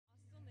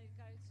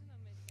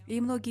И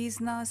многие из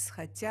нас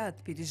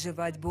хотят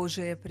переживать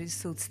Божие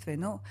присутствие,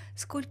 но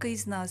сколько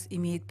из нас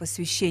имеет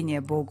посвящение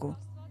Богу?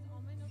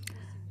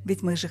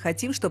 Ведь мы же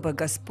хотим, чтобы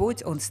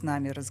Господь, Он с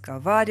нами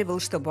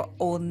разговаривал, чтобы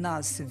Он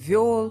нас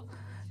вел,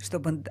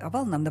 чтобы Он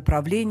давал нам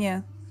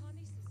направление.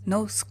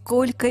 Но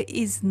сколько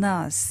из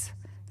нас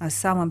на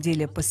самом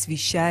деле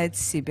посвящает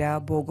себя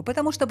Богу?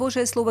 Потому что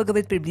Божье Слово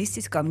говорит: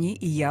 «Приблизьтесь ко мне,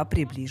 и я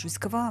приближусь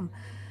к вам».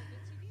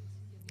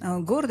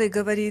 Гордый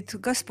говорит: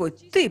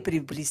 «Господь, ты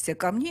приблизься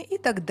ко мне, и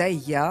тогда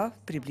я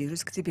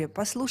приближусь к тебе».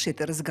 Послушай,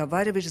 ты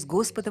разговариваешь с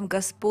Господом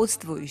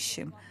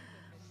господствующим.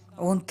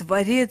 Он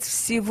творец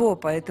всего,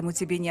 поэтому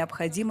тебе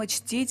необходимо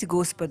чтить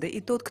Господа.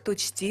 И тот, кто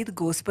чтит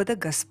Господа,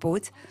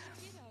 Господь,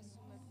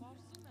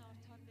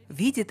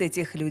 видит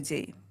этих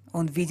людей.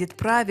 Он видит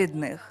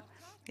праведных.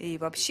 И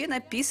вообще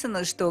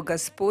написано, что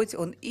Господь,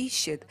 Он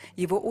ищет,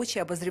 Его очи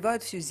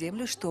обозревают всю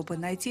землю, чтобы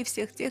найти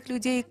всех тех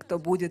людей, кто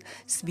будет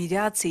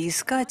смиряться и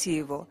искать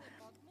Его.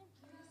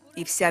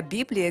 И вся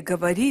Библия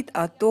говорит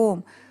о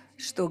том,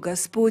 что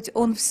Господь,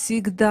 Он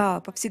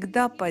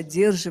повсегда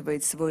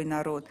поддерживает свой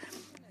народ.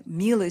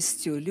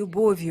 Милостью,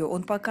 любовью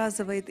Он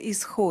показывает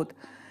исход.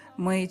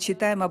 Мы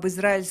читаем об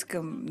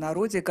израильском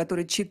народе,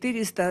 который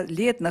 400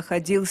 лет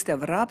находился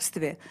в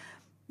рабстве,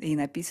 и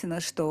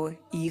написано, что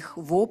их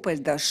вопль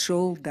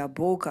дошел до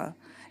Бога.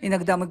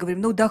 Иногда мы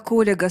говорим: «Ну,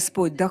 доколе,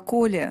 Господь,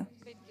 доколе?»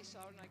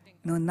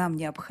 Но нам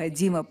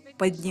необходимо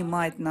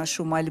поднимать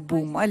нашу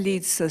мольбу,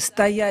 молиться,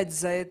 стоять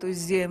за эту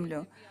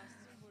землю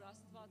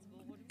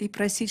и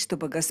просить,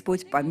 чтобы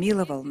Господь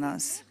помиловал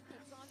нас.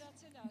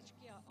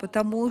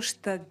 Потому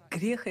что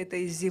грех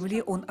этой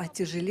земли, он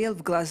отяжелел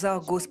в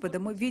глазах Господа.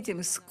 Мы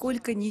видим,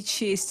 сколько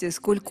нечестия,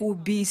 сколько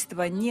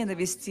убийства,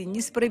 ненависти,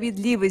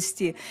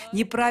 несправедливости,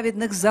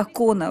 неправедных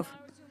законов,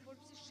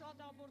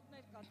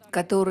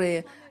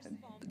 которые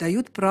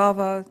дают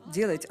право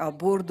делать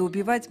аборты,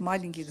 убивать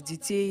маленьких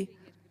детей.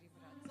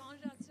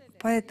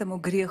 Поэтому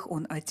грех,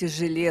 он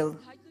отяжелел.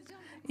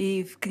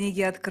 И в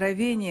книге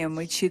Откровения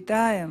мы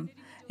читаем,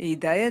 и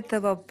до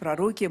этого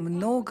пророки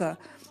много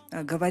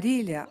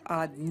говорили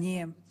о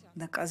дне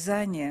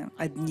наказания,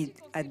 о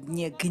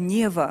дне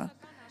гнева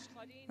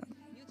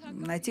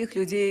на тех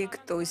людей,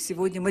 кто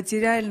сегодня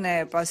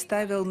материальное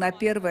поставил на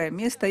первое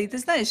место. И ты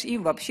знаешь,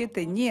 им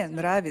вообще-то не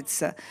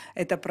нравится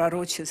это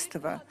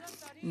пророчество.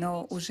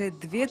 Но уже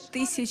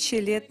 2000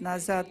 лет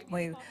назад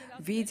мы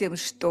видим,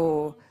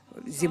 что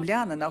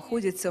земля, она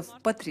находится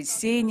в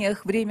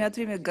потрясениях. Время от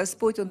времени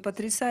Господь, Он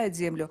потрясает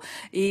землю.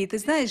 И ты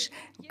знаешь,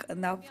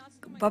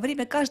 во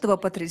время каждого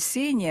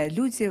потрясения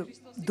люди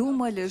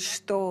думали,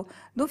 что,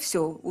 ну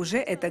все, уже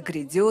это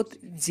грядет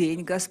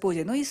день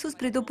Господень. Но Иисус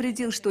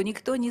предупредил, что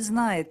никто не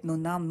знает, но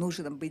нам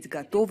нужно быть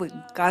готовым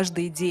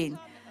каждый день.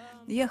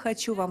 Я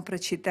хочу вам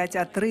прочитать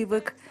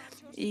отрывок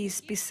из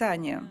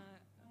Писания.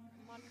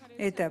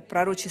 Это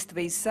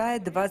пророчество Исаия,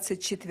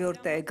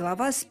 24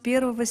 глава, с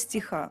 1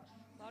 стиха.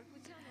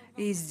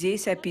 И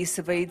здесь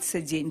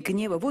описывается день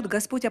гнева. Вот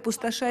Господь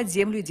опустошает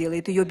землю и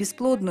делает ее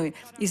бесплодную,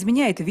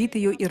 изменяет вид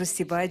ее и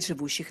рассевает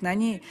живущих на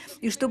ней.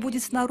 И что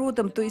будет с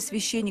народом, то и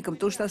священником,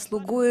 то со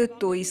слугою,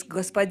 то и с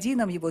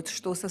господином его,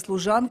 что со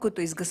служанкой,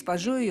 то и с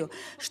госпожою ее,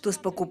 что с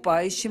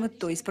покупающим,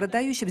 то и с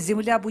продающим.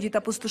 Земля будет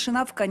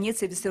опустошена в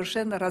конец и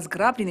совершенно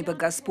разграблена, ибо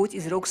Господь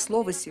изрек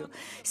слово сию.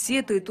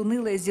 Сетует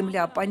унылая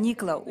земля,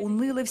 поникла,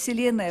 уныла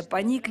вселенная,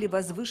 поникли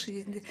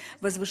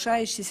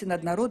возвышающиеся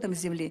над народом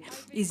земли,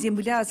 и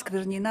земля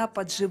осквернена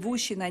под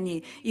живущей на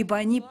ней, ибо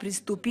они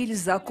приступили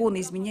закон,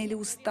 изменяли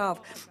устав,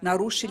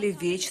 нарушили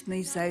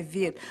вечный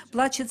завет.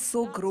 Плачет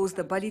сок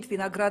грозда, болит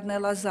виноградная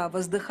лоза,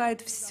 воздыхает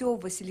все,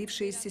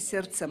 воселившееся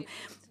сердцем.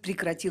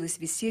 Прекратилось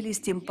веселье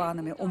с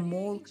тимпанами,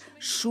 умолк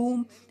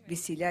шум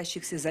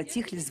веселящихся,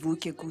 затихли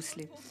звуки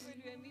гусли.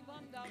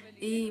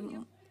 И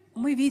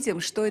мы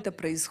видим, что это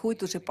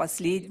происходит уже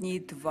последние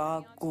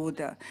 2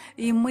 года.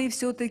 И мы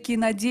все-таки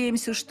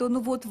надеемся, что ну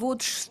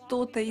вот-вот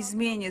что-то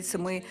изменится.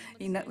 Мы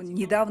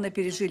недавно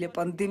пережили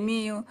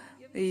пандемию,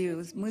 и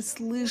мы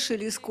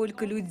слышали,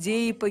 сколько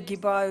людей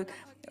погибают.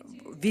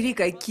 Ввели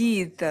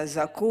какие-то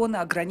законы,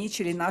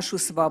 ограничили нашу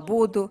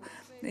свободу.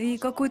 И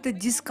какой-то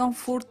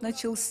дискомфорт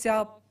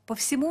начался по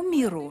всему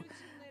миру.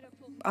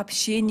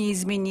 Общения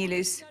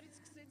изменились,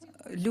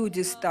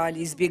 люди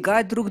стали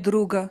избегать друг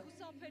друга,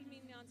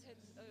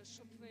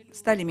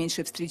 стали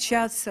меньше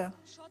встречаться.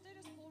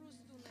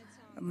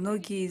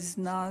 Многие из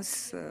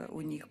нас,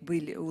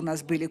 у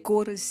нас были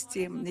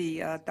корости,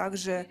 и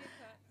также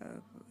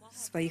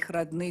своих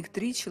родных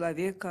 3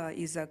 человека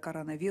из-за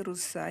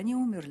коронавируса, они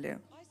умерли.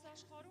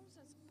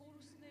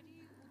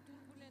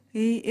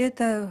 И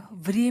это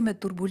время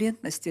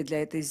турбулентности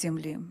для этой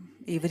земли,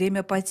 и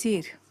время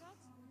потерь.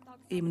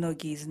 И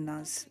многие из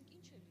нас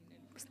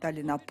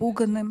стали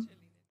напуганным.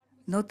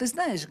 Но ты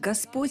знаешь,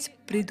 Господь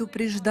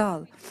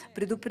предупреждал,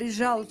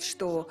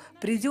 что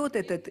придет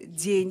этот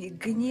день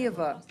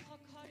гнева,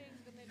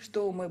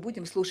 что мы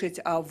будем слушать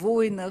о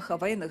войнах, о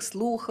военных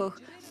слухах,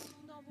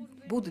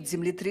 будут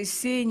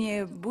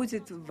землетрясения,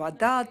 будет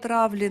вода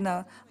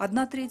отравлена,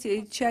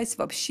 1/3 часть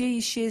вообще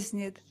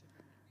исчезнет.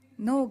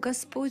 Но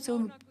Господь,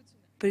 Он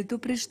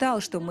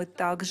предупреждал, что мы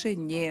также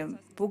не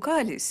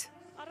пугались.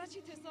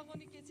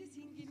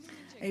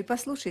 И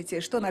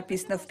послушайте, что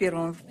написано в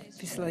 1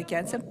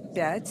 Фессалоникийцам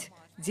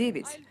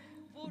 5:9.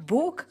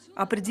 Бог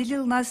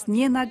определил нас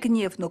не на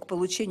гнев, но к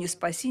получению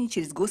спасения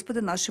через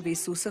Господа нашего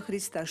Иисуса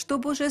Христа. Что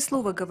Божье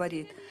Слово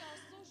говорит?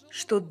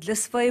 Что для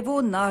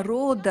своего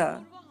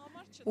народа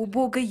у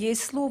Бога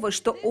есть Слово,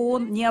 что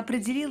Он не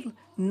определил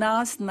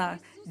нас на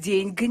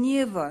день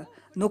гнева,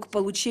 но к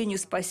получению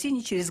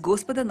спасения через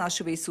Господа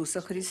нашего Иисуса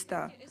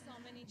Христа.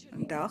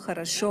 Да,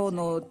 хорошо,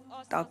 но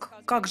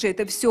так как же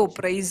это все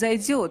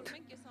произойдет,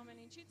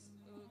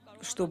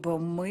 чтобы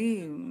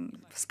мы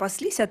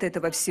спаслись от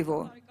этого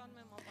всего?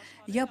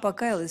 Я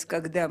покаялась,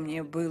 когда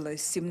мне было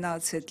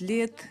 17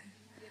 лет,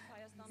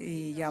 и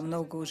я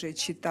много уже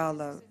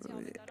читала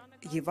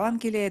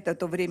Евангелие. Это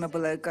то время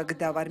было,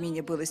 когда в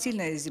Армении было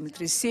сильное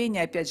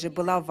землетрясение, опять же,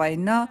 была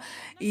война,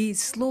 и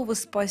слово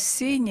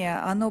 «спасение»,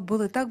 оно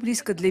было так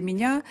близко для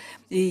меня,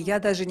 и я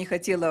даже не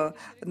хотела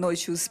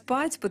ночью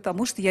спать,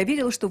 потому что я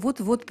верила, что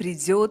вот-вот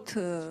придет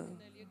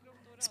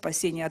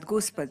спасение от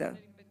Господа.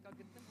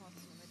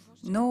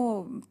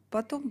 Но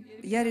потом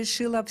я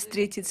решила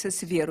встретиться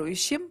с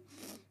верующим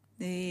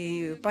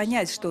и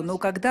понять, что ну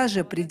когда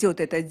же придет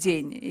этот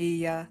день. И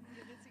я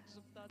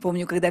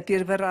помню, когда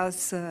первый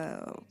раз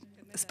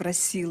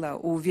спросила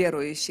у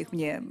верующих,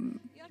 мне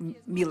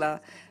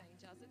мило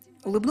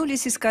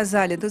улыбнулись и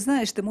сказали: ты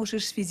знаешь, ты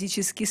можешь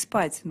физически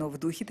спать, но в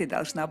духе ты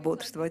должна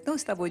бодрствовать. Но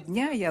с того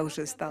дня я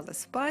уже стала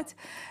спать,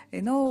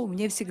 но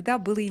мне всегда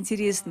было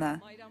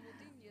интересно,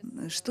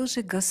 что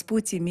же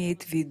Господь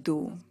имеет в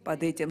виду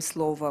под этим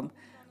словом.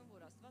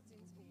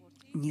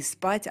 Не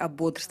спать, а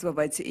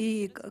бодрствовать.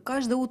 И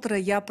каждое утро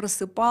я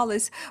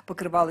просыпалась,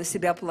 покрывала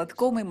себя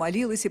платком и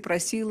молилась, и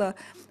просила,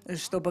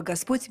 чтобы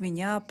Господь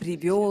меня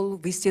привел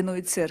в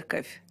истинную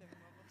церковь.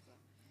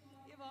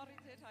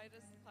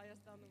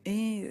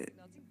 И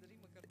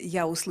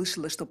я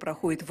услышала, что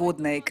проходит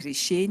водное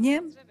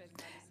крещение,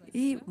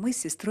 и мы с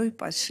сестрой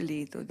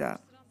пошли туда.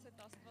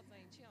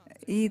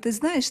 И ты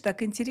знаешь,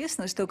 так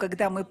интересно, что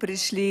когда мы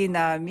пришли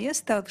на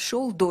место,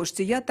 шел дождь,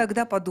 и я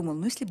тогда подумала,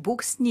 ну если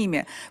Бог с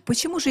ними,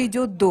 почему же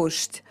идет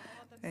дождь?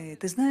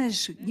 Ты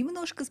знаешь,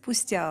 немножко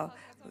спустя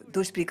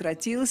дождь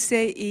прекратился,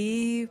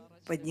 и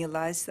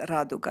поднялась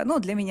радуга. Ну,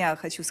 для меня,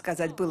 хочу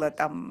сказать, было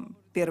там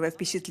первое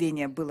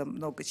впечатление, было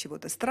много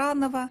чего-то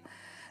странного,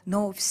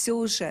 но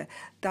все же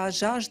та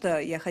жажда,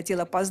 я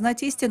хотела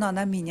познать истину,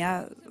 она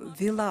меня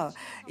вела.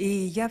 И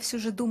я все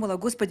же думала: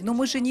 Господи, ну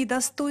мы же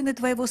недостойны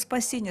Твоего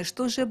спасения,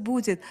 что же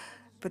будет?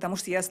 Потому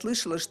что я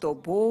слышала, что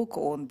Бог,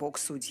 Он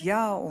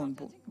Бог-судья, Он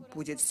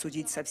будет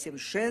судить со всем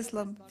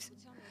жезлом.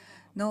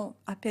 Но,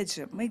 опять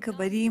же, мы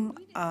говорим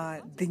о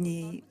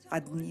дне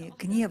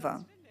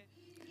гнева.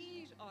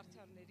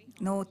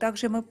 Но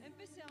также мы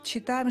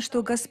читаем,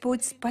 что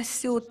Господь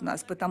спасет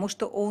нас, потому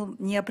что Он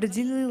не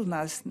определил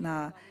нас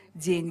на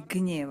день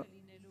гнева.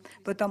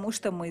 Потому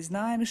что мы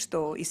знаем,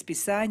 что из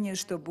Писания,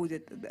 что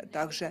будет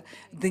также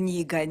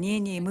дни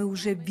гонений, мы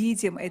уже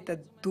видим этот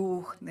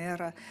дух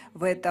Нера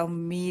в этом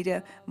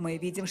мире. Мы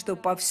видим, что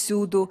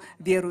повсюду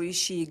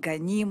верующие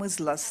гонимы,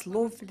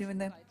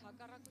 злословлены.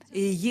 И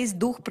есть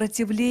дух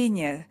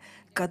противления,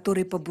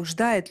 который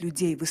побуждает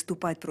людей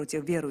выступать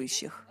против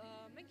верующих.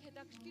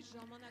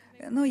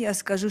 Но я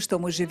скажу, что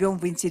мы живем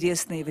в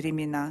интересные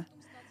времена.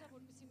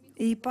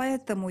 И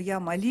поэтому я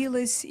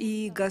молилась,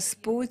 и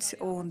Господь,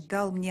 Он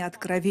дал мне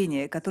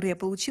откровение, которое я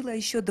получила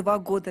еще 2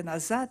 года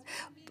назад,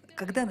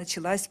 когда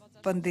началась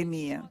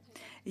пандемия.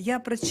 Я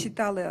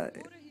прочитала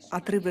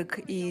отрывок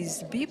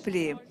из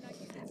Библии,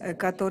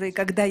 который,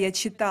 когда я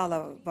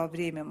читала во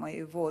время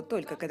моего,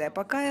 только когда я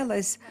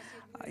покаялась,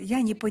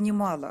 я не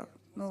понимала.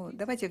 Ну,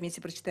 давайте вместе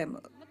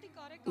прочитаем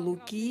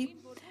Луки,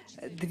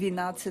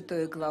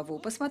 12 главу.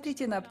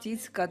 «Посмотрите на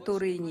птиц,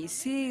 которые не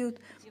сеют,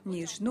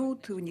 не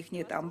жнут, у них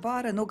нет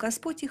амбара, но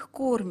Господь их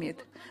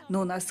кормит.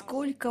 Но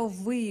насколько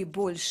вы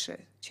больше,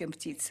 чем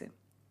птицы?»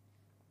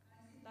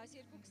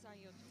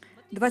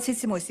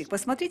 27 стих.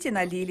 «Посмотрите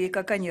на лилии,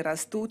 как они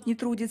растут, не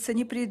трудятся,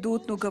 не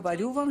придут, но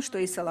говорю вам, что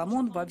и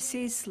Соломон во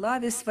всей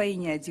славе своей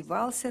не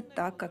одевался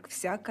так, как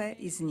всякая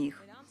из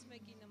них».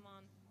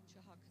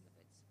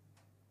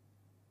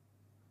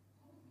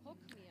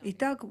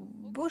 Итак,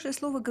 Божье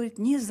Слово говорит: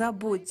 не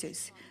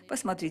заботьтесь.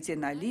 Посмотрите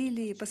на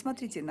лилии,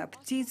 посмотрите на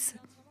птиц.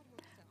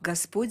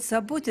 Господь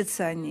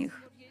заботится о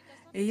них.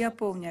 И я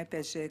помню,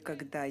 опять же,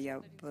 когда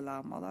я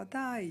была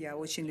молода, я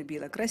очень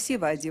любила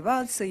красиво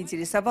одеваться,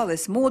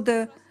 интересовалась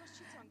модой.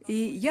 И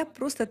я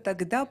просто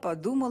тогда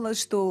подумала,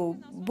 что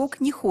Бог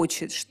не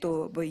хочет,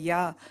 чтобы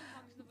я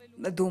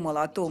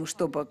думала о том,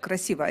 чтобы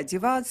красиво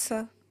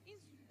одеваться.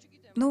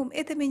 Ну,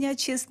 это меня,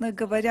 честно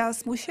говоря,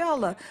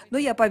 смущало, но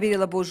я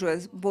поверила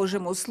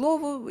Божьему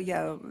Слову,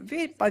 я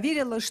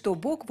поверила, что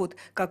Бог, вот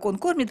как Он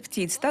кормит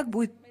птиц, так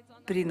будет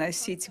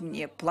приносить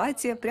мне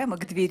платье прямо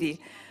к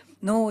двери.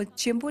 Но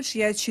чем больше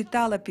я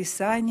читала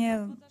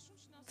Писание,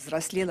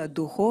 взрослела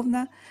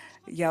духовно,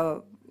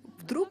 я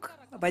вдруг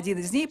в один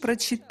из дней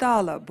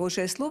прочитала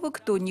Божье Слово: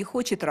 «Кто не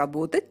хочет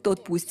работать,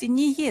 тот пусть и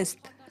не ест».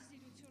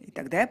 И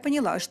тогда я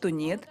поняла, что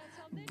нет,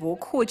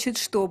 Бог хочет,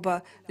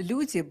 чтобы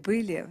люди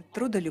были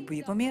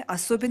трудолюбивыми,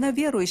 особенно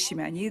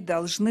верующими. Они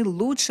должны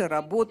лучше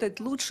работать,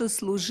 лучше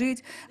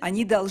служить,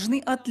 они должны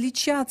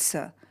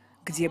отличаться,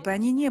 где бы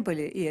они ни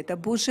были. И это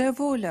Божья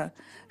воля,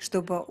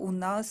 чтобы у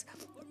нас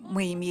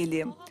мы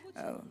имели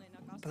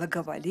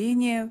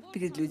благоволение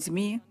перед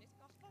людьми.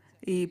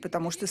 И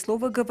потому что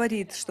Слово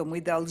говорит, что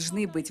мы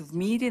должны быть в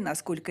мире,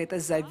 насколько это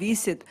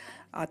зависит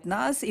от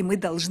нас, и мы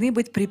должны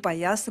быть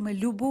припоясаны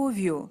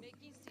любовью.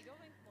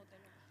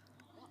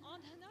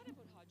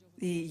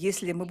 И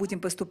если мы будем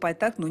поступать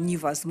так, ну,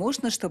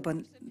 невозможно,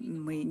 чтобы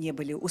мы не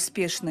были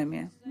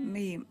успешными.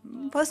 И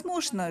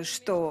возможно,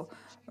 что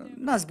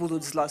нас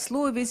будут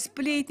злословить,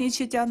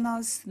 сплетничать о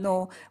нас,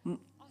 но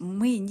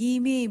мы не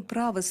имеем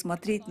права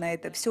смотреть на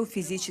это все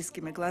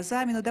физическими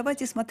глазами, но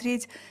давайте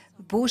смотреть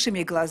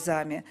Божьими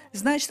глазами.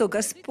 Знать, что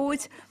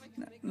Господь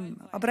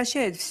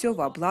обращает все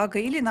во благо,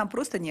 или нам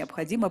просто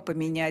необходимо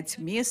поменять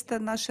место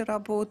нашей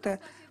работы.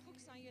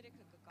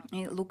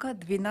 И Лука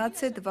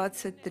 12,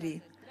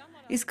 23.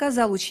 «И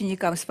сказал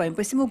ученикам своим,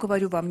 посему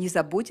говорю вам, не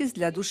заботьтесь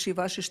для души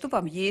вашей, что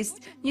вам есть,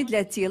 не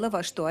для тела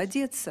во что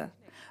одеться.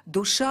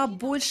 Душа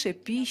больше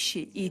пищи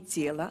и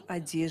тело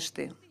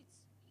одежды».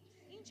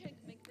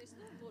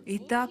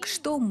 Итак,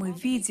 что мы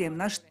видим,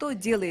 на что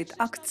делает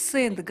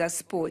акцент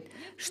Господь?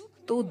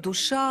 Что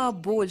душа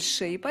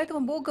больше. И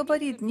поэтому Бог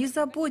говорит, не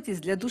заботьтесь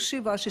для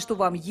души вашей, что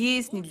вам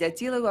есть, не для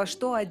тела во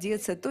что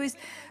одеться. То есть,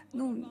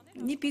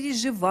 не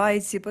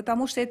переживайте,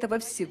 потому что этого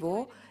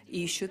всего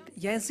ищут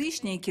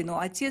язычники. Но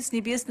Отец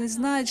Небесный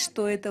знает,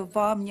 что это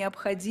вам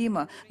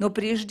необходимо. Но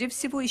прежде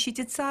всего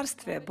ищите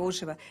Царствие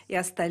Божьего, и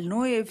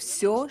остальное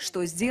все,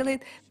 что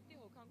сделает,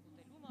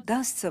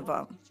 дастся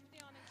вам.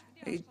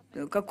 И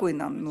какой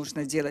нам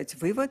нужно делать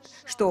вывод?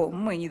 Что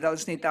мы не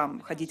должны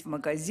там ходить в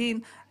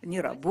магазин,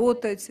 не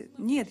работать.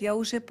 Нет, я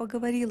уже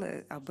поговорила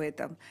об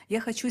этом. Я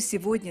хочу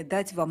сегодня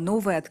дать вам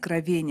новое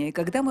откровение. И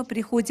когда мы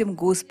приходим к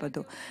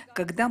Господу,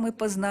 когда мы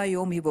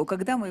познаем Его,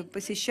 когда мы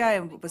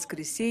посещаем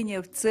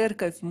воскресенье в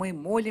церковь, мы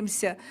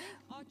молимся,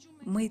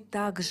 мы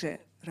также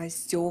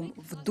растем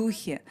в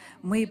духе,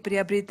 мы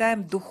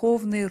приобретаем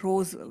духовный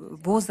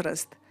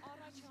возраст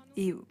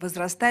и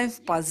возрастаем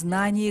в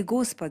познании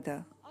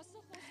Господа.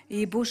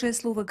 И Божье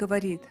Слово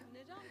говорит,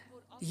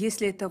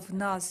 если это в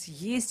нас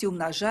есть и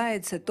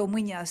умножается, то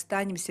мы не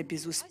останемся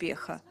без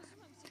успеха.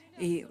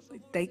 И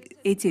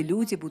эти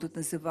люди будут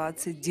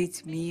называться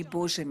детьми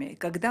Божьими.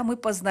 Когда мы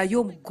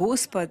познаем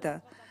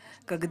Господа,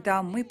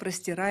 когда мы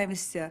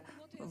простираемся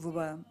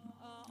в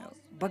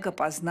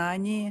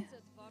богопознании,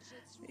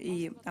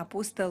 и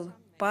апостол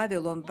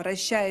Павел, он,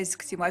 обращаясь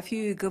к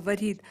Тимофею,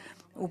 говорит,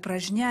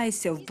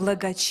 упражняйся в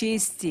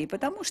благочестии,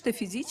 потому что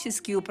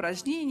физические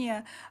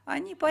упражнения,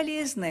 они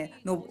полезны,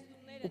 но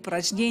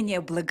упражнения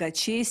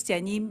благочестия,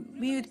 они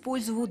имеют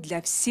пользу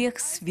для всех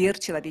сфер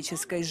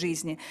человеческой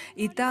жизни.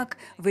 Итак,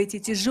 в эти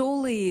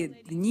тяжелые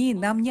дни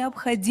нам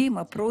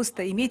необходимо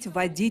просто иметь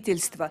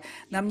водительство,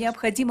 нам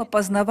необходимо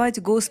познавать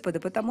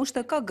Господа, потому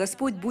что как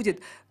Господь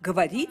будет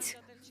говорить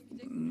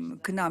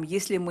к нам,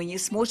 если мы не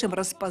сможем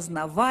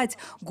распознавать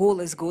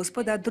голос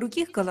Господа от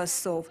других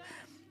голосов,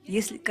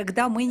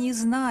 когда мы не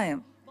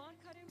знаем,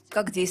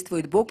 как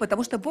действует Бог,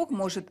 потому что Бог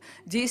может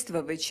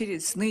действовать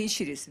через сны,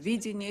 через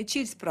видение,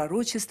 через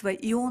пророчество,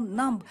 и Он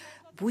нам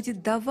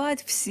будет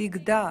давать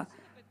всегда,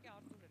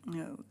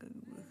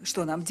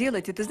 что нам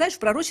делать. И ты знаешь, в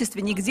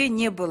пророчестве нигде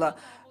не было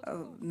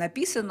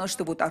написано,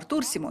 что вот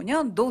Артур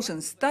Симонян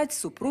должен стать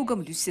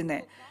супругом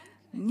Люсине.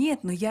 Нет,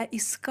 но я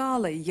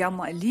искала, я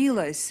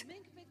молилась,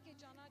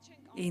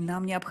 и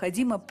нам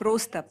необходимо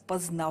просто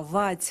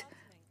познавать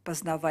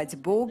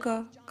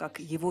Бога, как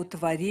Его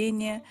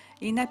творение.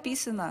 И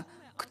написано,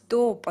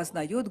 кто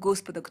познает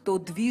Господа, кто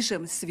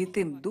движим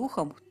Святым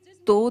Духом,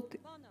 тот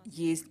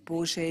есть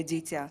Божие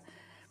дитя.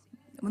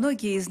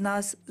 Многие из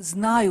нас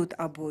знают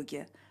о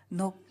Боге,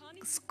 но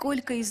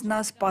сколько из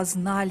нас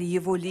познали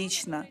Его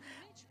лично,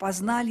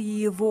 познали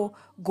Его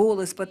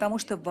голос, потому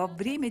что во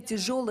время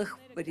тяжелых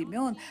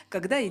времен,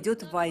 когда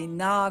идет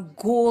война,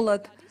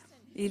 голод,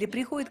 или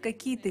приходят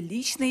какие-то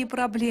личные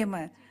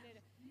проблемы,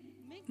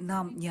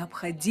 нам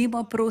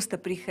необходимо просто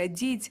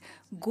приходить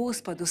к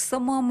Господу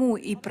самому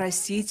и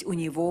просить у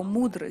Него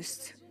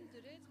мудрость.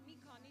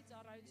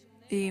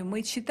 И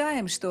мы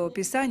читаем, что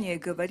Писание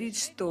говорит,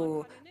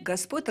 что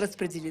Господь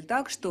распределил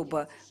так,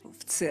 чтобы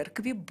в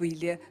церкви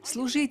были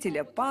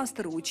служители,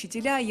 пасторы,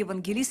 учителя,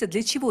 евангелисты.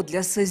 Для чего?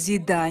 Для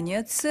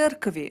созидания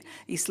церкви.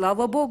 И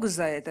слава Богу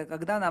за это.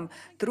 Когда нам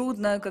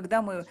трудно,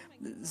 когда мы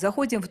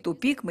заходим в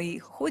тупик, мы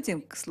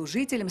ходим к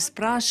служителям,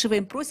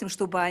 спрашиваем, просим,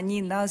 чтобы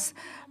они нас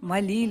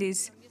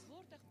молились.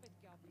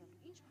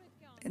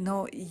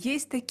 Но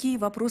есть такие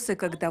вопросы,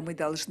 когда мы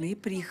должны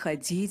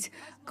приходить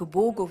к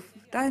Богу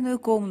в тайную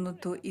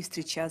комнату и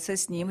встречаться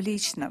с Ним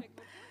лично.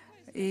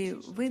 И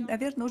вы,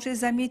 наверное, уже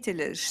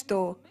заметили,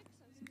 что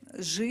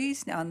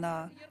жизнь,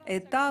 она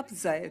этап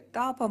за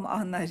этапом,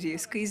 она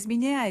резко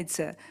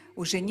изменяется.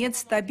 Уже нет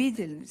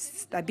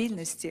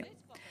стабильности.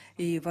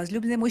 И,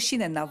 возлюбленные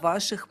мужчины, на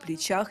ваших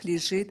плечах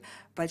лежит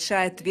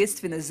большая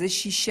ответственность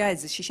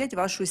защищать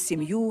вашу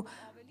семью,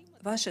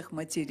 ваших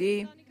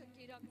матерей.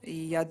 И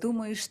я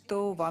думаю,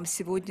 что вам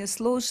сегодня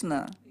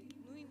сложно.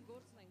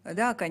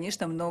 Да,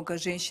 конечно, много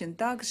женщин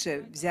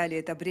также взяли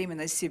это бремя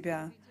на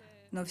себя,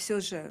 но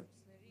все же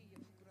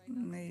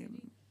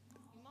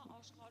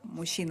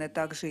мужчины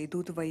также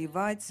идут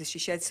воевать,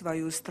 защищать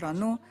свою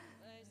страну.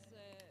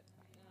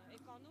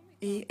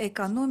 И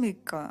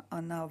экономика,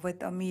 она в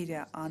этом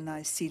мире,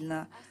 она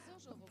сильно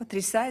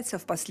потрясается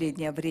в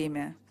последнее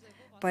время.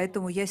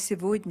 Поэтому я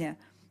сегодня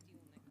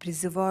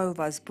призываю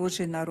вас,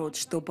 Божий народ,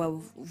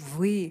 чтобы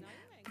вы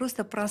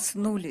просто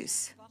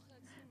проснулись.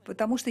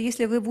 Потому что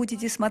если вы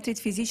будете смотреть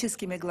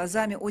физическими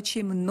глазами,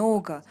 очень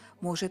много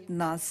может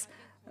нас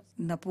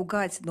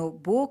напугать, но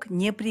Бог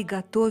не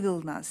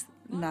приготовил нас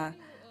на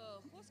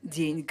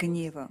день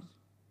гнева.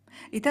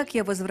 Итак,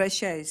 я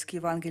возвращаюсь к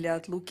Евангелию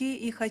от Луки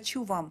и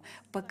хочу вам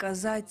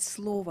показать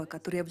слово,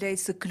 которое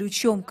является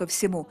ключом ко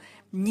всему.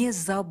 Не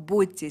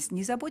заботьтесь.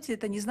 Не заботьтесь —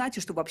 это не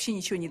значит, что вообще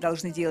ничего не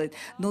должны делать.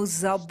 Но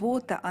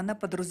забота, она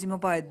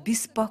подразумевает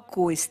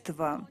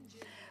беспокойство,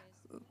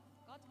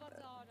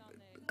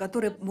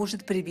 которое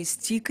может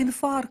привести к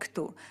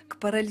инфаркту, к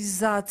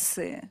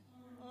парализации.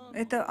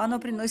 Это оно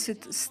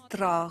приносит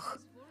страх,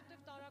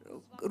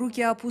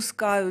 руки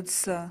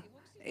опускаются.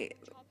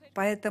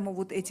 Поэтому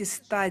вот эти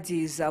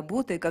стадии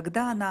заботы,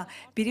 когда она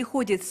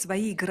переходит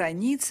свои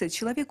границы,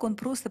 человек, он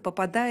просто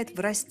попадает в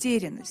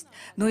растерянность.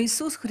 Но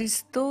Иисус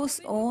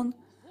Христос, Он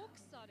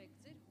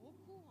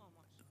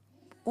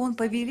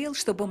повелел,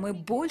 чтобы мы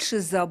больше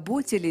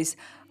заботились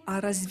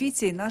о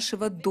развитии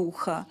нашего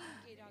духа,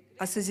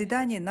 о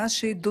созидании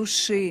нашей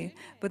души.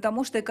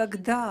 Потому что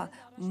когда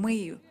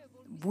мы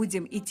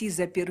будем идти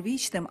за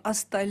первичным,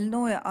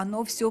 остальное,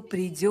 оно все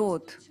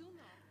придет.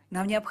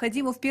 Нам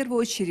необходимо в первую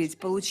очередь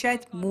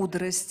получать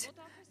мудрость,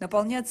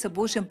 наполняться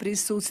Божьим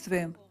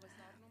присутствием.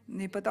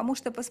 И потому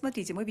что,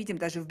 посмотрите, мы видим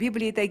даже в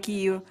Библии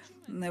такие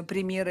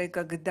примеры,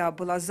 когда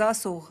была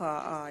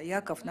засуха, а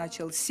Яков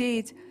начал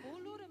сеять.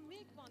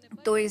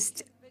 То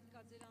есть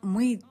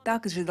мы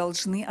также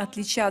должны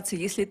отличаться.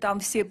 Если там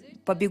все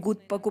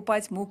побегут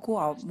покупать муку,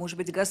 а может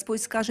быть,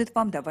 Господь скажет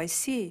вам, давай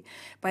сей.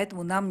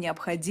 Поэтому нам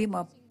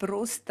необходима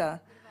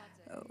просто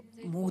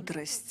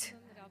мудрость.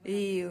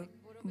 И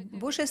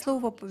Божье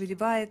Слово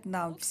повелевает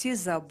нам все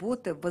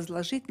заботы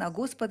возложить на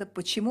Господа.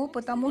 Почему?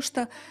 Потому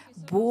что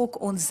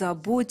Бог, Он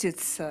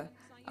заботится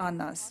о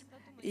нас.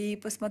 И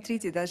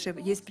посмотрите, даже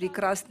есть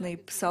прекрасный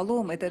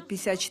псалом, это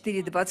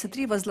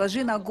 54:23.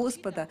 «Возложи на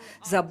Господа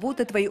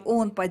заботы твои,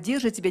 Он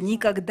поддержит тебя,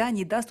 никогда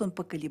не даст Он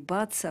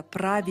поколебаться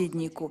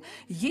праведнику».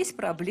 Есть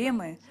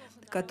проблемы,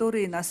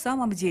 которые на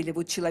самом деле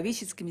вот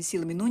человеческими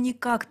силами, ну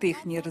никак ты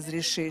их не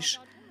разрешишь.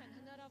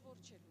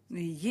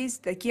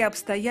 Есть такие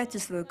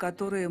обстоятельства,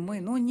 которые мы,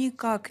 ну,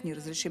 никак не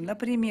разрешим.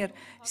 Например,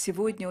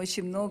 сегодня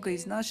очень много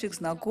из наших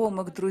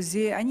знакомых,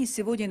 друзей, они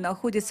сегодня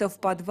находятся в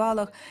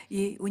подвалах,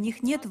 и у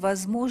них нет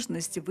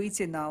возможности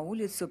выйти на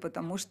улицу,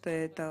 потому что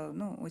это,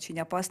 ну, очень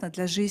опасно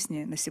для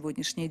жизни на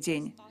сегодняшний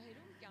день.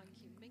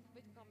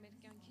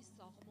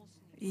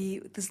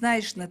 И ты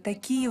знаешь, на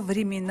такие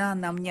времена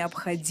нам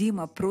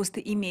необходимо просто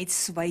иметь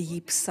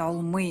свои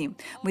псалмы.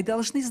 Мы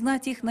должны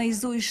знать их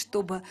наизусть,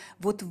 чтобы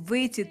вот в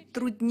эти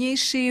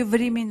труднейшие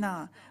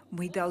времена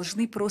мы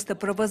должны просто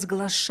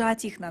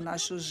провозглашать их на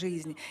нашу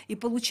жизнь и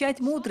получать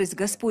мудрость.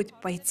 Господь,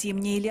 пойти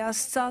мне или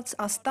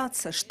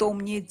остаться, что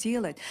мне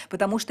делать?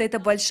 Потому что это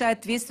большая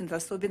ответственность,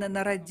 особенно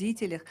на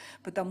родителях,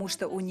 потому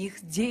что у них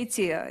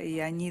дети, и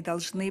они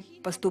должны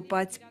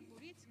поступать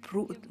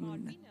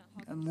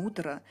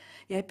мудро.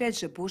 И опять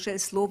же, Божье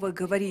Слово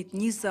говорит,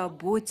 не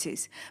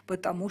заботьтесь,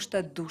 потому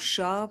что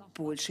душа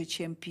больше,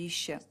 чем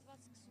пища.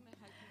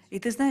 И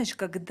ты знаешь,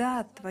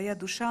 когда твоя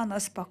душа, она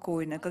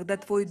спокойна, когда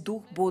твой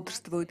дух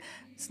бодрствует,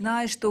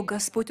 знай, что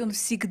Господь, Он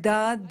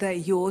всегда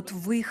дает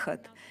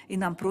выход. И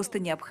нам просто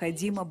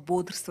необходимо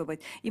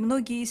бодрствовать. И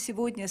многие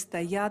сегодня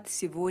стоят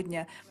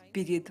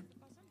перед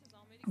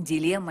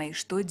дилеммой,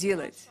 что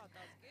делать.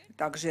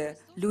 Также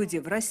люди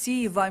в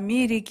России, в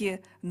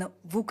Америке,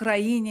 в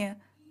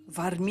Украине, в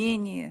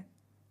Армении.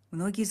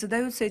 Многие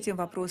задаются этим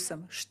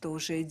вопросом, что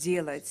же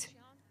делать?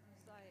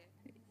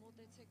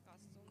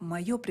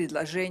 Мое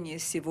предложение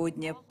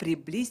сегодня —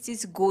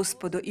 приблизьтесь к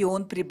Господу, и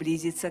Он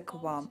приблизится к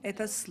вам.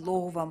 Это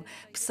словом,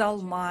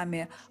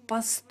 псалмами,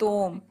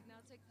 постом.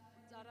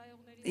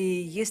 И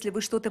если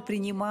вы что-то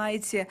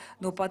принимаете,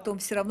 но потом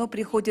все равно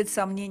приходят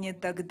сомнения,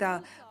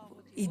 тогда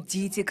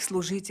идите к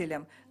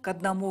служителям, к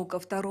одному, ко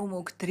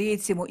второму, к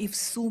третьему, и в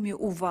сумме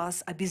у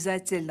вас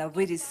обязательно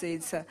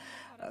вырисуется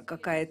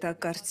какая-то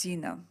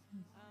картина.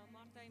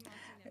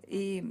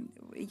 И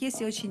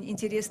есть очень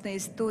интересная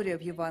история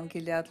в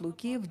Евангелии от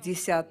Луки, в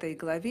 10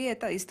 главе.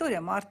 Это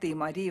история Марты и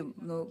Марии.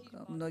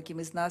 Многим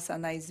из нас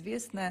она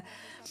известна.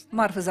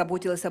 Марфа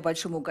заботилась о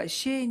большом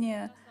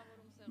угощении,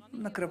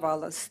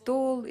 накрывала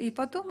стол, и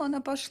потом она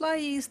пошла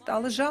и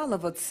стала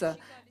жаловаться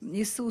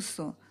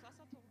Иисусу.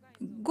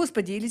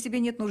 «Господи, или тебе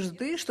нет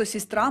нужды, что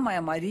сестра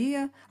моя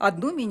Мария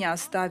одну меня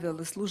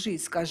оставила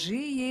служить? Скажи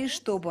ей,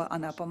 чтобы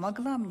она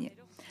помогла мне».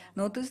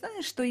 Но ты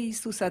знаешь, что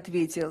Иисус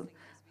ответил?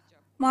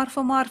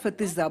 Марфа, Марфа,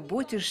 ты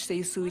заботишься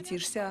и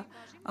суетишься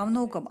о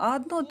многом, а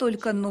одно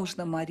только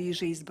нужно. Мария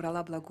же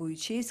избрала благую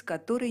честь,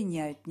 которая не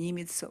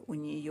отнимется у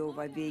нее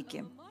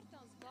вовеки.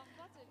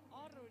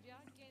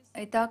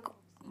 Итак,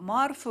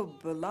 Марфа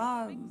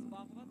была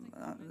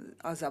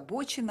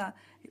озабочена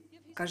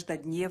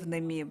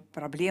каждодневными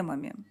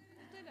проблемами.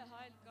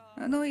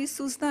 Но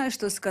Иисус, знает,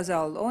 что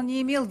сказал. Он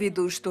не имел в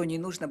виду, что не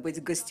нужно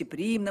быть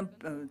гостеприимным,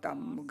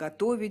 там,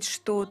 готовить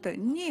что-то.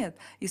 Нет,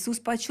 Иисус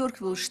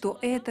подчеркивал, что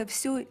это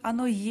все,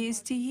 оно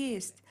есть и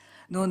есть.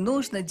 Но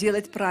нужно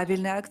делать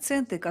правильные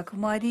акценты, как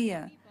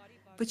Мария.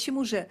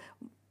 Почему же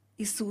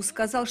Иисус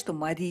сказал, что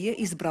Мария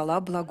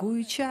избрала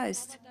благую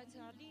часть?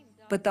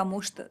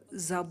 Потому что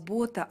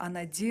забота,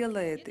 она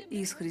делает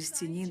из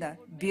христианина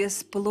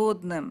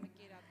бесплодным.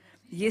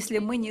 Если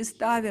мы не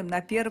ставим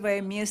на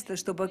первое место,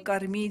 чтобы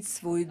кормить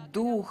свой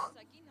дух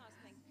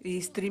и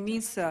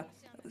стремиться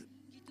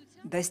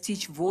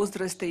достичь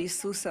возраста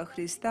Иисуса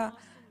Христа,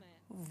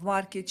 в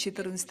Марке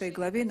 14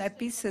 главе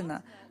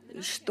написано,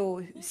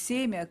 что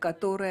семя,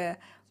 которое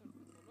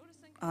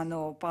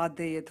оно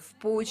падает в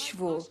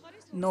почву,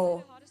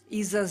 но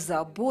из-за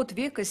забот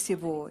века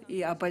сего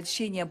и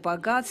обольщения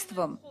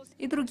богатством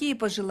и другие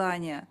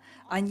пожелания,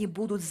 они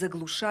будут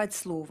заглушать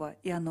слово,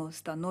 и оно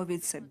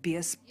становится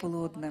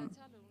бесплодным.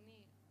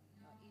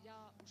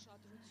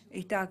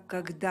 Итак,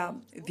 когда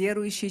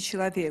верующий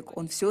человек,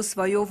 он все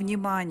свое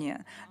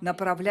внимание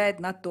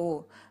направляет на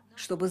то,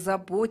 чтобы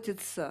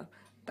заботиться,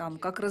 там,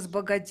 как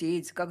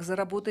разбогатеть, как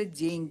заработать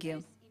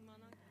деньги,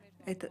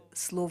 это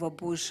Слово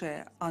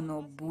Божие,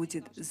 оно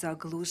будет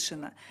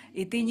заглушено.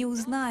 И ты не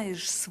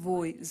узнаешь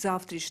свой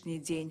завтрашний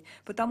день,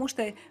 потому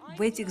что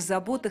в этих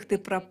заботах ты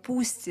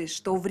пропустишь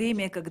то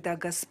время, когда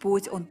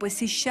Господь, Он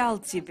посещал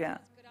тебя,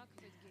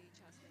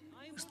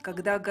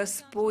 когда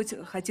Господь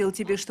хотел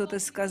тебе что-то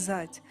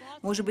сказать.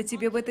 Может быть,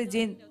 тебе в этот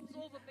день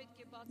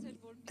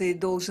ты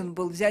должен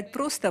был взять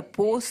просто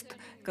пост,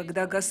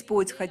 когда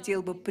Господь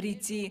хотел бы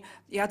прийти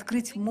и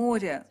открыть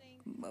море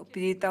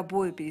перед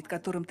тобой, перед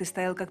которым ты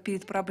стоял как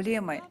перед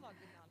проблемой.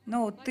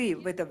 Но ты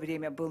в это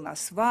время был на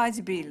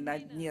свадьбе или на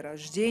дне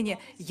рождения.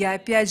 Я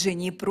опять же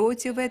не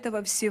против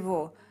этого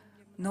всего.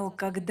 Но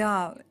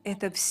когда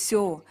это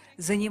все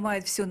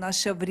занимает все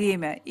наше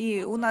время,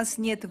 и у нас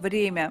нет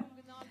времени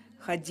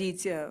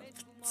ходить в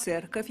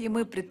церковь, и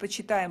мы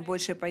предпочитаем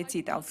больше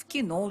пойти там в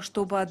кино,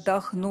 чтобы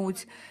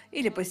отдохнуть,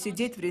 или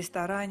посидеть в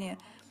ресторане.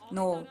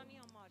 Но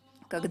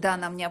когда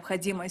нам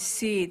необходимо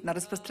сеять на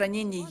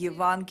распространение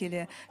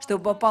Евангелия,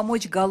 чтобы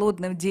помочь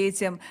голодным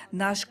детям,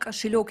 наш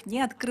кошелек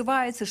не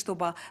открывается,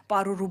 чтобы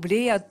пару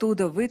рублей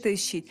оттуда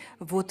вытащить.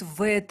 Вот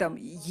в этом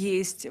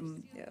есть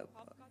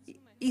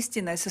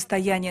истинное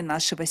состояние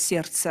нашего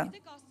сердца.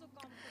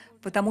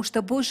 Потому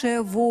что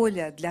Божья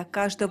воля для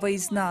каждого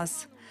из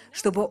нас,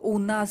 чтобы у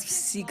нас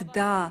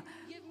всегда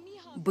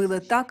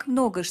было так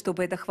много,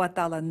 чтобы это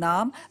хватало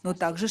нам, но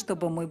также,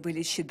 чтобы мы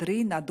были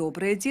щедры на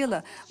доброе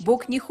дело.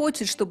 Бог не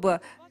хочет, чтобы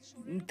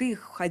ты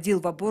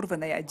ходил в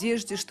оборванной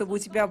одежде, чтобы у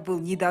тебя был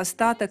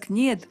недостаток.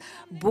 Нет,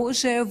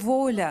 Божья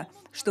воля,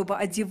 чтобы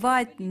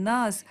одевать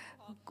нас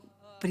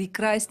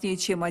прекраснее,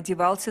 чем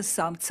одевался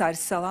сам царь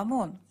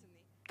Соломон.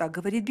 Так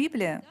говорит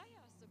Библия.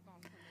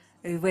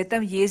 И в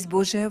этом есть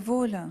Божья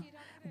воля.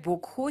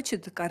 Бог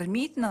хочет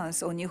кормить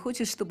нас, Он не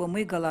хочет, чтобы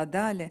мы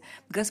голодали.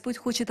 Господь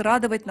хочет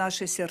радовать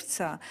наши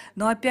сердца.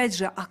 Но опять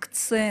же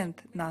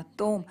акцент на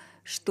том,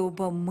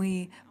 чтобы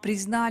мы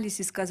признались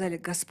и сказали: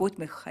 Господь,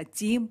 мы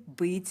хотим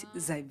быть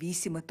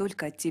зависимы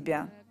только от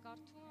Тебя.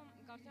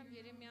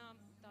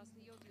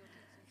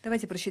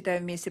 Давайте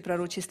прочитаем вместе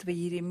пророчество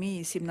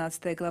Иеремии,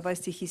 17 глава,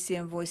 стихи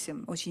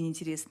 7-8. Очень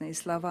интересные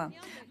слова.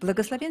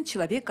 «Благословен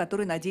человек,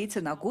 который надеется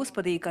на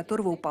Господа и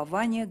которого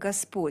упование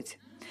Господь.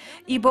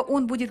 Ибо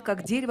он будет,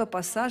 как дерево,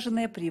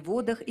 посаженное при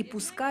водах и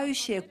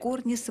пускающее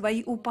корни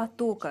свои у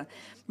потока.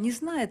 Не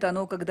знает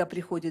оно, когда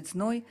приходит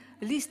зной,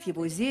 лист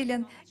его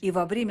зелен, и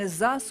во время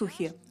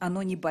засухи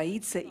оно не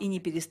боится и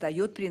не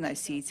перестает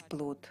приносить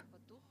плод».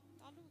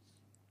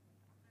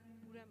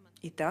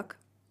 Итак,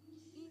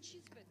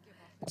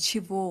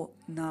 чего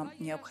нам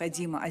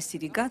необходимо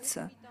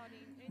остерегаться?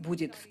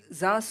 Будет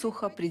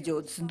засуха,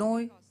 придет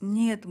зной.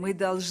 Нет, мы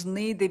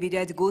должны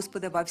доверять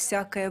Господу во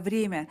всякое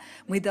время.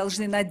 Мы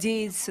должны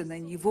надеяться на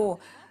Него.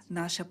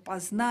 Наше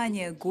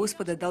познание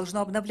Господа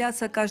должно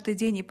обновляться каждый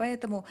день. И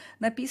поэтому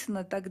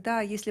написано тогда: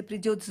 если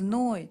придет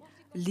зной,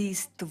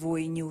 лист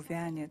твой не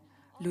увянет.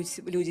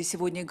 Люди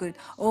сегодня говорят: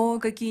 о,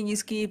 какие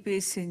низкие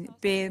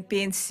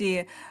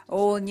пенсии,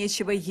 о,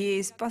 нечего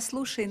есть.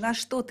 Послушай, на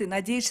что ты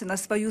надеешься? На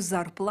свою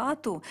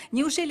зарплату?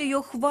 Неужели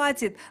ее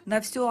хватит на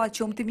все, о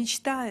чем ты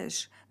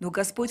мечтаешь? Но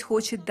Господь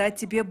хочет дать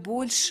тебе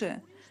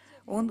больше.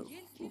 Он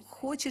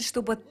хочет,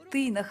 чтобы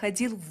ты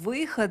находил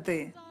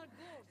выходы,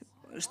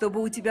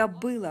 чтобы у тебя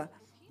было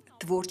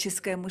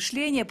творческое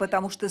мышление,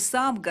 потому что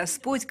сам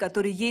Господь,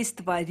 который есть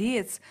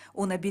Творец,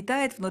 Он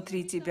обитает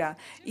внутри тебя,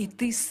 и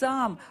ты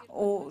сам,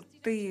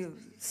 ты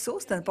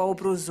создан по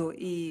образу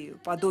и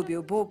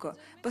подобию Бога.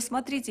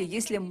 Посмотрите,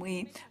 если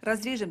мы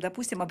разрежем,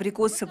 допустим,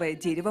 абрикосовое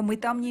дерево, мы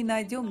там не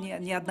найдем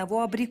ни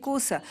одного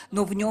абрикоса,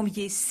 но в нем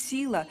есть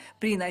сила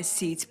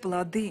приносить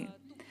плоды.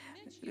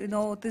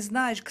 Но ты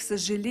знаешь, к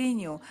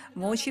сожалению,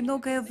 мы очень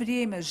многое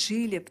время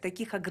жили в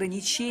таких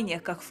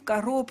ограничениях, как в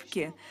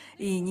коробке,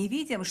 и не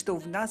видим, что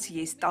в нас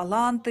есть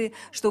таланты,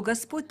 что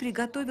Господь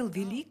приготовил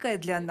великое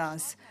для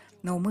нас.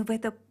 Но мы в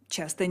это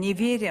часто не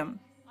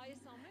верим.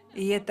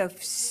 И это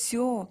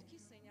все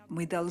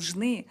мы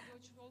должны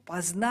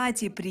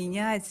познать и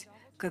принять,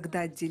 когда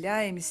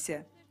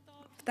отделяемся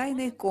в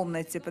тайной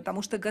комнате,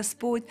 потому что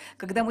Господь,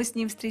 когда мы с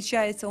Ним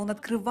встречаемся, Он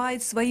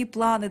открывает свои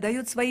планы,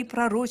 дает свои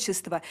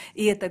пророчества,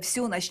 и это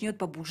все начнет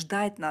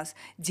побуждать нас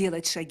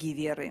делать шаги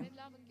веры.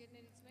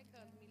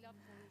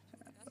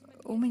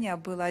 У меня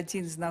был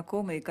один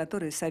знакомый,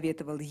 который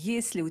советовал,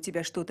 если у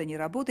тебя что-то не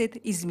работает,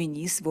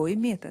 измени свой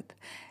метод,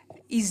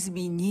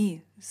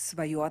 измени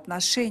свое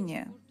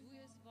отношение.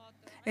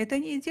 Это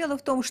не дело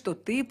в том, что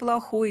ты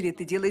плохой или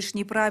ты делаешь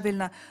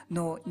неправильно,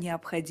 но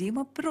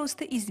необходимо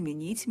просто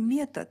изменить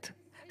метод,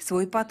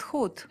 свой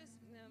подход.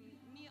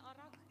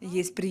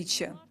 Есть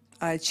притча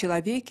о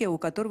человеке, у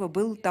которого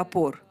был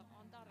топор,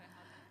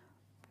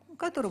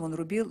 которым он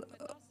рубил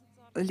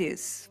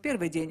лес. В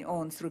первый день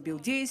он срубил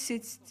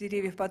 10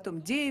 деревьев,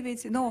 потом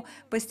 9, но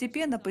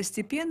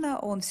постепенно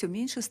он все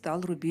меньше стал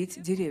рубить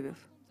деревьев.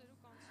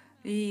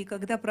 И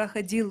когда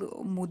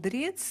проходил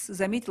мудрец,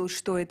 заметил,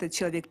 что этот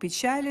человек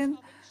печален,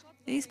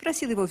 и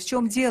спросил его, в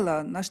чем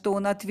дело, на что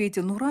он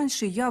ответил, ну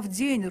раньше я в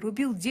день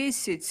рубил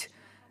 10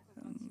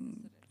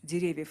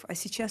 деревьев, а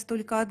сейчас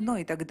только одно.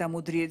 И тогда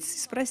мудрец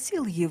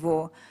спросил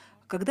его,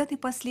 когда ты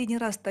последний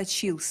раз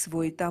точил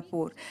свой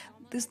топор?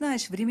 Ты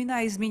знаешь,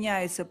 времена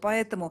изменяются,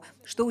 поэтому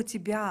что у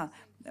тебя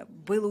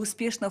было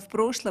успешно в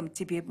прошлом,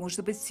 тебе,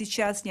 может быть,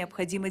 сейчас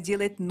необходимо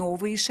делать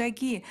новые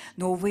шаги,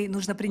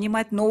 нужно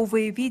принимать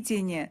новые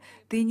видения.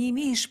 Ты не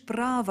имеешь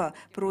права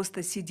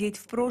просто сидеть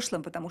в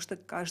прошлом, потому что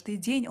каждый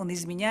день он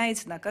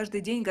изменяется, на каждый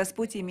день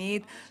Господь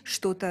имеет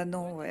что-то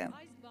новое.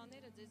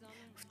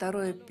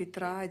 2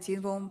 Петра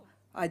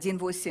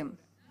 1:8.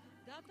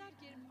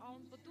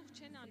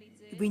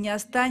 Вы не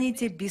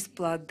останете без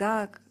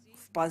плода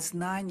в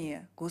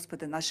познании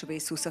Господа нашего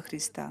Иисуса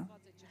Христа.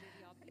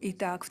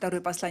 Итак,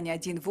 2 послание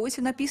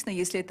 1:8 написано,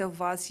 если это в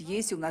вас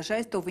есть и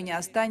умножать, то вы не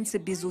останетесь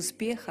без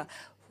успеха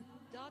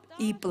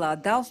и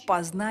плода в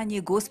познании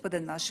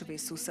Господа нашего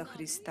Иисуса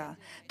Христа.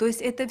 То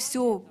есть это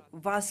все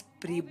в вас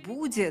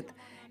прибудет,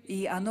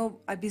 и оно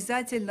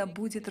обязательно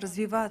будет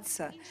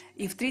развиваться.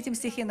 И в 3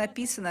 стихе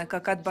написано,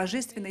 как от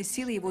божественной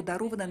силы Его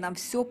даровано нам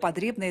все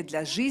потребное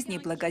для жизни и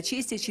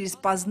благочестия через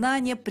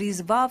познание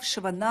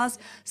призвавшего нас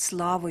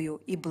славою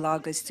и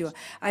благостью.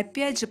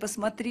 Опять же,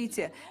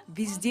 посмотрите,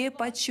 везде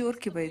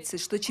подчеркивается,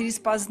 что через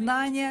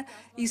познание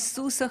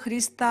Иисуса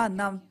Христа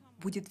нам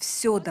будет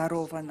все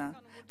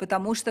даровано.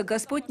 Потому что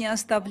Господь не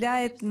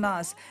оставляет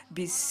нас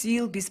без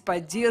сил, без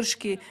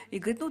поддержки. И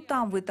говорит,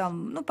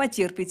 вы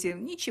потерпите,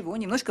 ничего,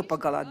 немножко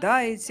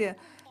поголодаете.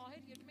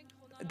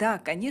 Да,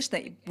 конечно,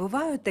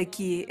 бывают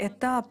такие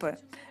этапы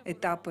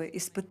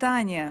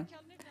испытания.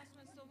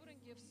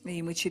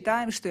 И мы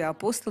читаем, что и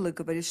апостолы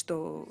говорят,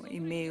 что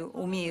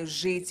умею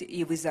жить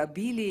и в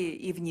изобилии,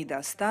 и в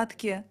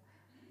недостатке.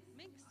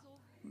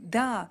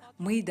 Да,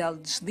 мы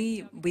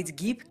должны быть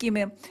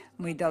гибкими,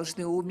 мы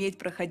должны уметь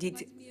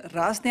проходить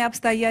разные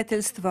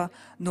обстоятельства,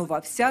 но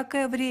во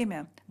всякое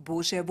время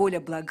Божья воля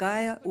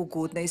благая,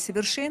 угодная и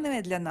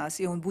совершенная для нас,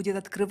 и Он будет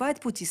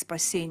открывать пути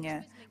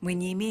спасения. Мы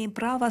не имеем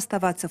права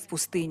оставаться в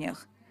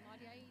пустынях.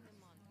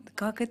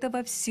 Как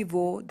этого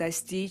всего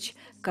достичь,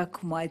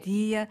 как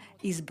Мария,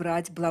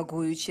 избрать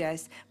благую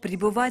часть,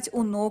 пребывать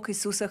у ног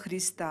Иисуса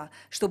Христа,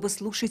 чтобы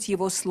слушать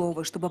Его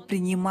Слово, чтобы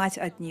принимать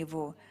от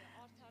Него.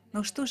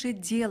 Но что же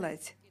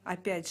делать,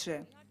 опять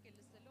же,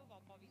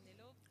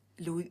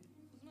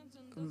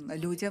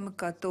 людям,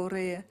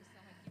 которые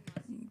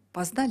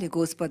познали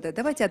Господа?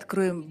 Давайте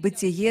откроем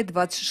Бытие,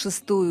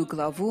 26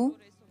 главу.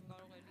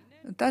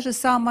 Та же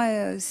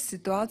самая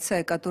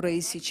ситуация, которая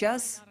и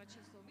сейчас.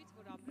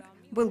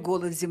 Был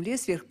голод в земле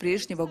сверх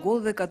прежнего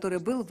голода, который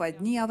был во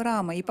дни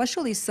Авраама. И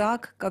пошел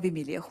Исаак к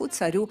Авимелеху,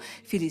 царю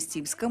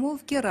филистимскому,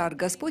 в Герар.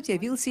 Господь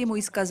явился ему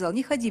и сказал,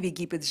 не ходи в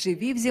Египет,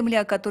 живи в земле,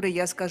 о которой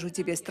я скажу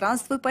тебе,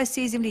 странствуй по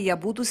сей земле, я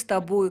буду с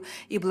тобою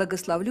и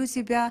благословлю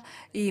тебя.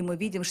 И мы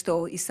видим,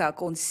 что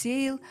Исаак, он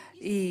сеял,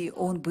 и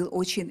он был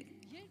очень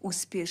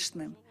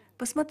успешным.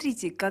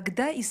 Посмотрите,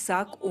 когда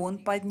Исаак, он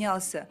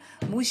поднялся.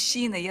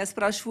 Мужчина, я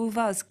спрашиваю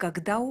вас,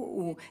 когда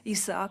у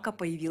Исаака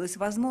появилась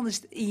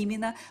возможность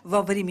именно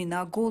во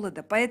времена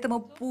голода. Поэтому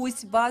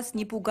пусть вас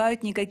не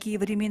пугают никакие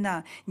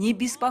времена. Не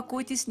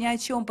беспокойтесь ни о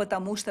чем,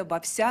 потому что во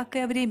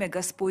всякое время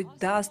Господь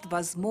даст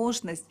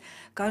возможность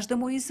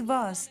каждому из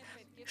вас,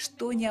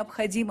 что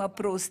необходимо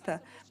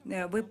просто.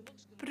 Вы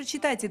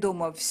прочитайте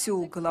дома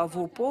всю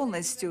главу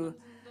полностью,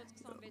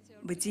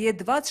 Бытие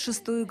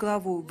 26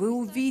 главу, вы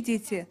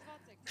увидите,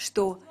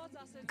 что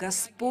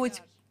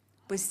Господь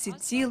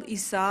посетил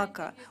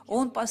Исаака.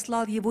 Он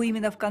послал его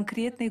именно в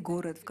конкретный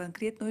город, в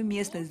конкретную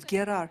местность, в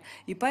Герар.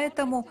 И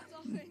поэтому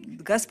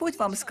Господь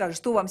вам скажет,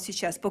 что вам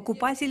сейчас,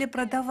 покупать или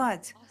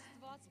продавать.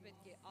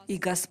 И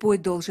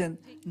Господь должен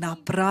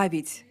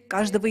направить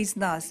каждого из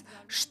нас,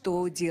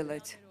 что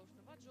делать.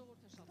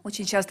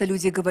 Очень часто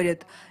люди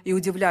говорят и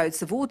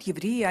удивляются, вот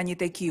евреи, они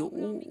такие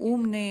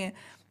умные,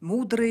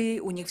 мудрые,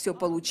 у них все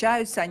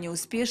получается, они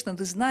успешны.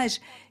 Ты знаешь,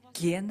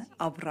 ген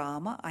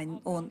Авраама,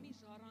 он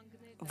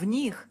в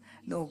них,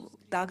 но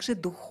также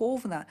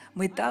духовно,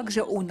 мы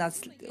также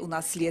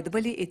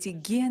унаследовали эти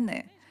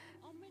гены.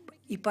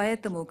 И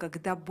поэтому,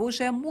 когда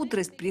Божья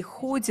мудрость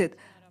приходит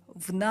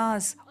в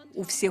нас,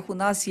 у всех у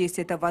нас есть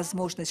эта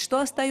возможность. Что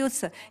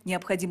остается?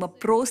 Необходимо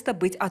просто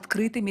быть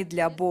открытыми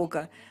для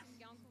Бога.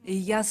 И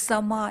я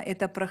сама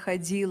это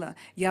проходила,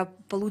 я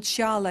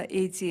получала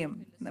эти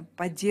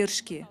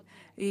поддержки.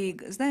 И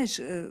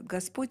знаешь,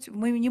 Господь,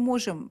 мы не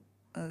можем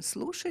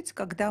слушать,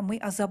 когда мы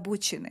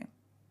озабочены.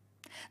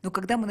 Но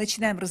когда мы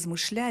начинаем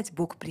размышлять,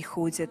 Бог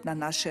приходит на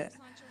наши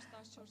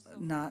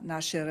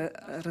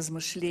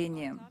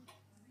размышления.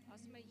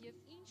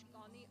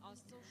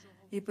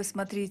 И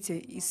посмотрите,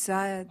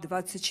 Исайя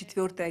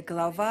 24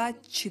 глава,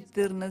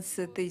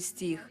 14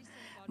 стих.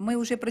 Мы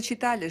уже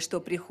прочитали, что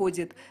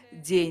приходит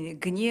день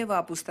гнева,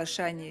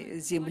 опустошания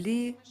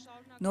земли.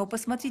 Но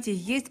посмотрите,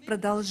 есть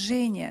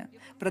продолжение.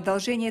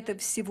 Продолжение этого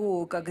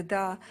всего,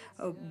 когда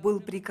был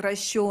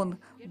прекращен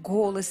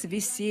голос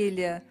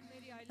веселья,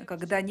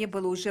 когда не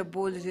было уже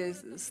более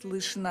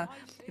слышно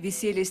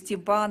веселья с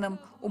тимпаном,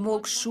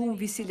 умолк шум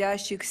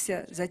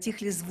веселящихся,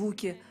 затихли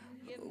звуки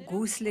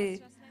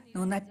гуслей.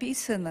 Но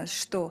написано,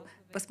 что,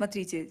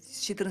 посмотрите,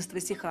 с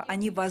 14 стиха,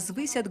 «Они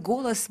возвысят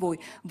голос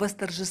свой,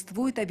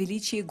 восторжествуют о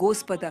величии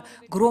Господа,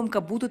 громко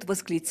будут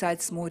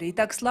восклицать с моря.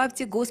 Итак,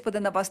 славьте Господа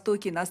на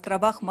востоке, на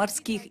островах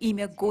морских,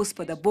 имя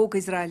Господа, Бога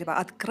Израилева.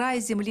 От края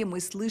земли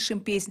мы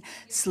слышим песнь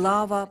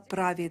 «Слава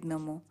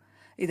праведному».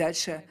 И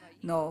дальше,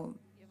 но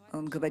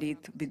он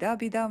говорит, «Беда,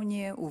 беда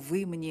мне,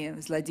 увы мне,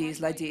 злодеи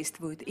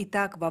злодействуют».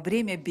 Итак, во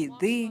время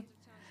беды,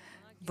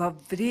 во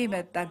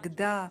время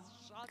тогда,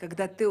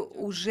 когда ты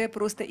уже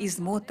просто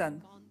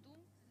измотан,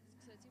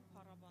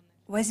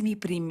 возьми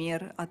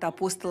пример от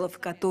апостолов,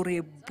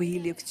 которые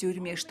были в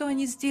тюрьме. Что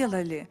они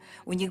сделали?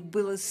 У них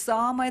было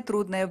самое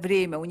трудное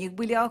время, у них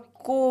были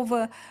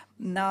оковы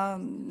на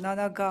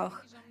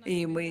ногах.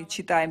 И мы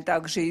читаем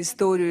также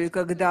историю,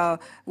 когда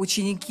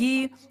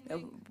ученики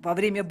во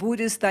время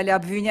бури стали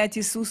обвинять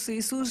Иисуса.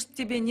 «Иисус,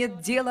 тебе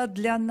нет дела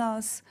для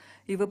нас».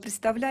 И вы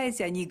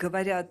представляете, они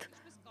говорят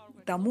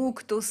тому,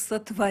 кто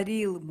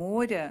сотворил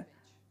море,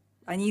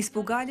 они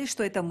испугались,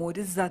 что это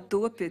море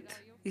затопит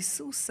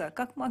Иисуса.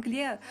 Как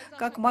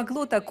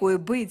могло такое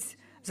быть?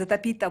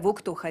 Затопить того,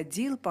 кто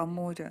ходил по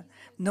морю.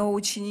 Но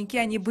ученики,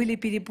 они были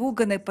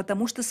перепуганы,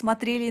 потому что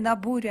смотрели на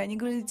бурю. Они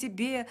говорили,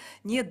 тебе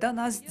нет до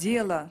нас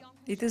дела.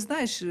 И ты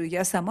знаешь,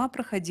 я сама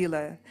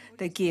проходила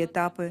такие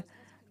этапы,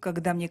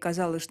 когда мне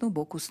казалось, что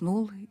Бог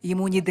уснул,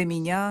 ему не до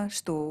меня,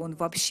 что Он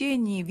вообще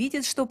не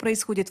видит, что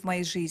происходит в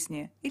моей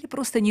жизни, или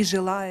просто не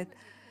желает,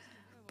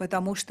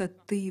 потому что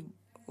ты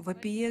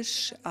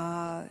вопиешь,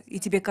 и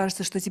тебе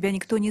кажется, что тебя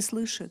никто не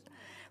слышит.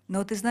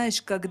 Но ты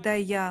знаешь, когда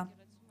я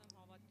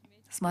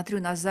смотрю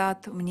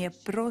назад, мне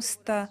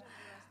просто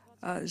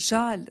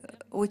жаль,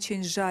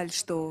 очень жаль,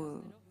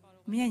 что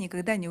меня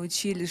никогда не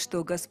учили,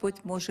 что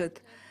Господь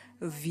может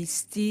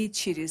ввести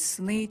через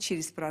сны,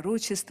 через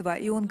пророчество,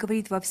 и Он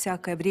говорит во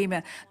всякое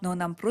время, но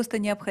нам просто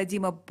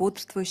необходимо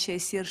бодрствующее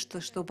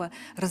сердце, чтобы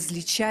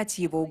различать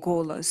Его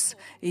голос.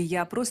 И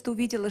я просто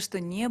увидела,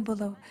 что не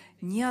было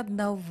ни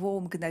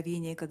одного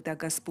мгновения, когда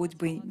Господь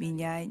бы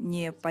меня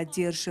не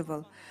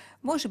поддерживал.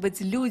 Может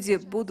быть, люди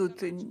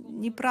будут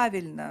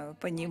неправильно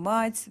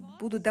понимать,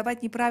 будут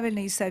давать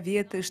неправильные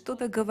советы,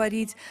 что-то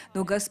говорить,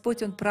 но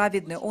Господь, Он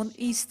праведный, Он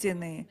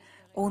истинный.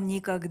 Он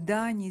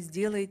никогда не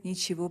сделает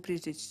ничего,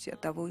 прежде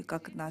того,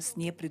 как нас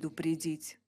не предупредить.